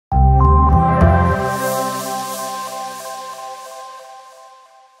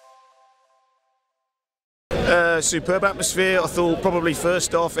superb atmosphere. I thought probably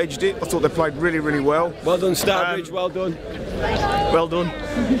first half edged it. I thought they played really, really well. Well done, Stourbridge. Well done. Well done.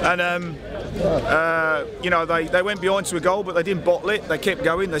 And you know, they went behind to a goal, but they didn't bottle it. They kept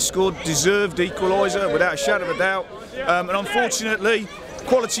going. They scored, deserved equaliser without a shadow of a doubt. And unfortunately,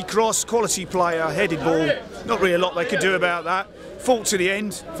 quality cross, quality player, headed ball. Not really a lot they could do about that. Fought to the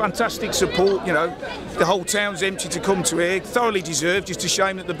end. Fantastic support. You know, the whole town's empty to come to here. Thoroughly deserved. Just a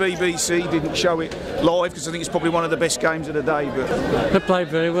shame that the BBC didn't show it live, because I think it's probably one of the best games of the day. But they played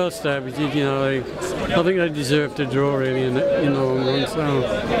very well, Stourbridge. You know, I think they deserved to draw really in the long run. So,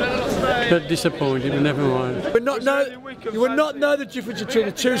 but disappointed, but never mind. You would not know the difference between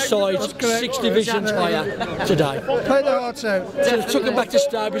the two sides 6 divisions higher today. Play their hearts out. So they took them back to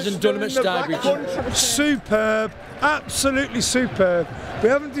Stourbridge and done them at Stourbridge. Superb, absolutely superb. We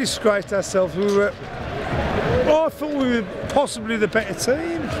haven't disgraced ourselves. I thought we were possibly the better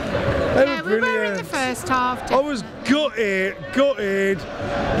team. They were brilliant. We were in the first half. I was gutted.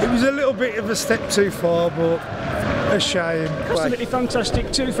 It was a little bit of a step too far, but a shame. Absolutely fantastic.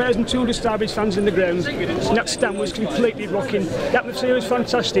 2,200 Stourbridge fans in the ground. And that stand was completely rocking. The atmosphere was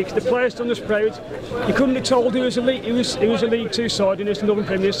fantastic. The players done us proud. You couldn't have told who was a League Two side and who's a Northern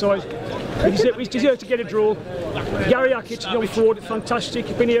Premier side. We deserved to get a draw. Gary Hackett, young forward, fantastic.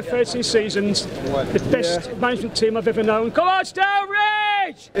 He's been here 13 seasons. The best management team I've ever known. Come on,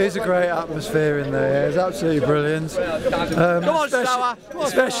 Stourbridge! It was a great atmosphere in there. It was absolutely brilliant. Come on, Stour!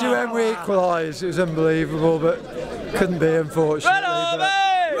 Especially when we equalised, it was unbelievable, but couldn't be, unfortunately.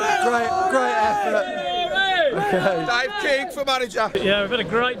 Great effort. Okay. Dave King for manager. Yeah, we've had a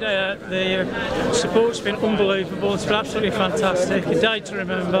great day out there. Support's been unbelievable. It's been absolutely fantastic. A day to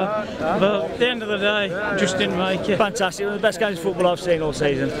remember. But at the end of the day, just didn't make it. Fantastic. One of the best games of football I've seen all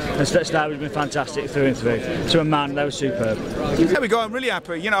season. And Stourbridge has been fantastic through and through. To a man, they were superb. There we go. I'm really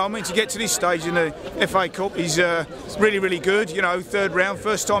happy. You know, I mean, to get to this stage in the FA Cup is really, really good. You know, third round,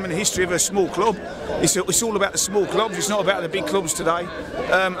 first time in the history of a small club. It's all about the small clubs. It's not about the big clubs today.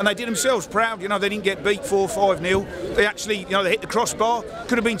 And they did themselves proud. You know, they didn't get beat 4-5-0. They actually, you know, they hit the crossbar.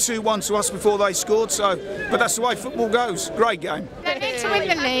 Could have been 2-1 to us before they scored. So, but that's the way football goes. Great game. They need to win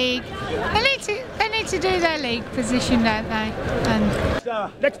the league. They need to do their league position, don't they? And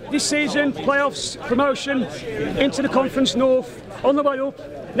this season, playoffs, promotion, into the Conference North, on the way up.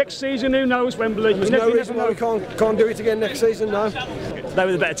 Next season, who knows? Wembley. There's no reason why we can't do it again next season, no. They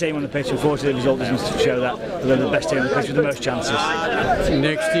were the better team on the pitch. Unfortunately, the result doesn't show that. They're the best team on the pitch with the most chances.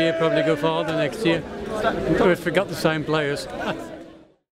 Next year, probably go farther next year. We've got the same players.